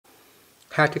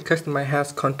How to customize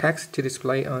house contacts to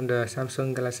display on the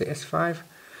Samsung Galaxy S5.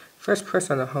 First, press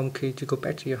on the home key to go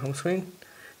back to your home screen.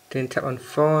 Then tap on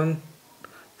phone.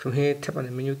 From here, tap on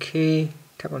the menu key,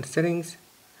 tap on settings.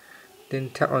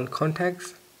 Then tap on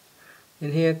contacts.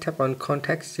 In here, tap on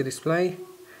contacts to display.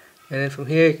 And then from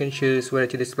here, you can choose whether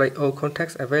to display all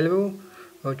contacts available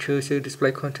or choose to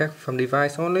display contact from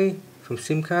device only, from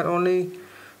SIM card only,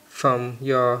 from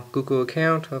your Google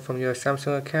account or from your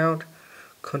Samsung account,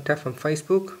 contact from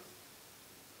Facebook,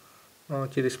 or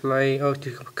to display or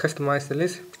to customize the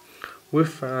list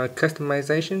with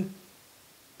customization.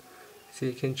 So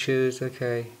you can choose,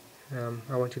 okay,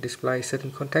 I want to display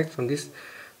certain contacts from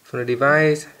the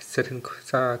device, certain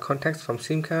contacts from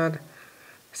SIM card,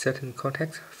 certain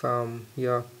contacts from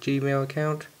your Gmail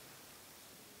account,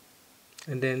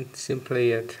 and then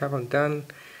simply tap on done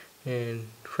and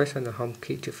press on the home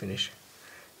key to finish.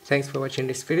 Thanks for watching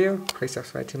this video. Please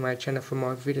subscribe to my channel for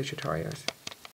more video tutorials.